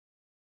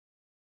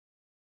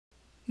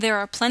There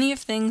are plenty of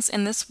things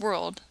in this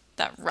world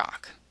that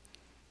rock.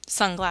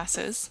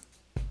 Sunglasses,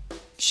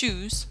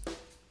 shoes,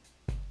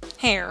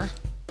 hair,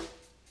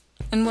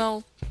 and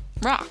well,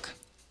 rock.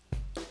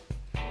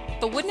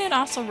 But wouldn't it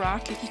also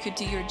rock if you could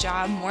do your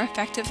job more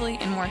effectively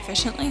and more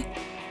efficiently?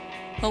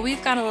 Well,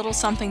 we've got a little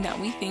something that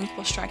we think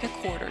will strike a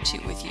chord or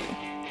two with you.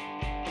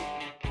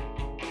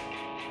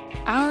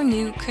 Our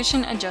new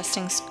cushion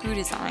adjusting screw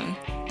design,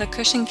 the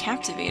cushion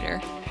captivator,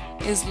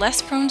 is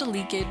less prone to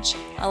leakage,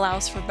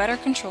 allows for better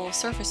control of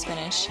surface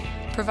finish,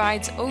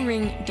 provides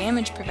O-ring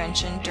damage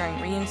prevention during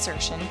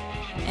reinsertion,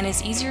 and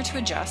is easier to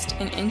adjust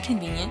in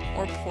inconvenient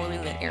or poorly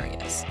lit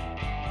areas.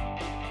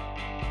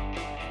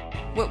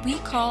 What we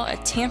call a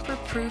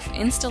tamper-proof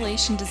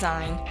installation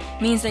design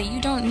means that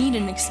you don't need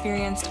an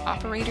experienced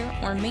operator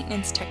or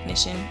maintenance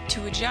technician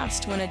to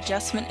adjust when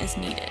adjustment is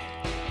needed.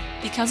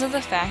 Because of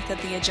the fact that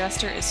the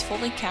adjuster is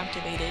fully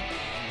captivated,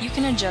 you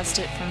can adjust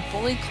it from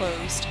fully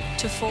closed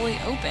to fully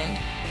opened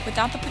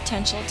without the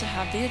potential to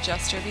have the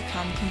adjuster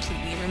become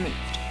completely removed.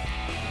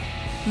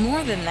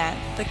 More than that,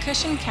 the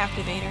cushion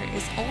captivator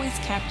is always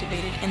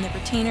captivated in the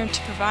retainer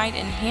to provide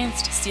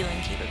enhanced sealing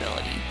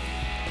capability.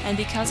 And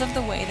because of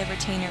the way the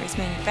retainer is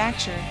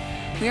manufactured,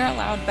 we are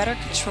allowed better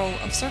control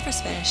of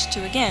surface finish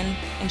to again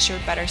ensure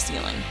better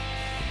sealing.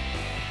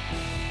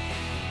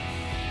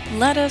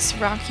 Let us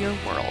rock your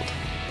world.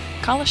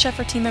 Call a Chef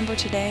or team member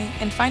today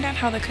and find out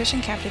how the cushion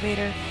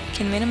captivator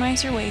can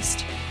minimize your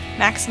waste,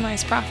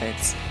 maximize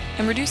profits,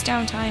 and reduce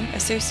downtime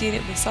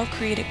associated with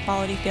self-created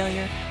quality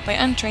failure by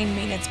untrained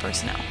maintenance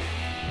personnel.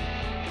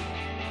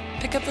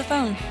 Pick up the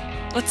phone.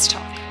 Let's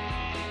talk.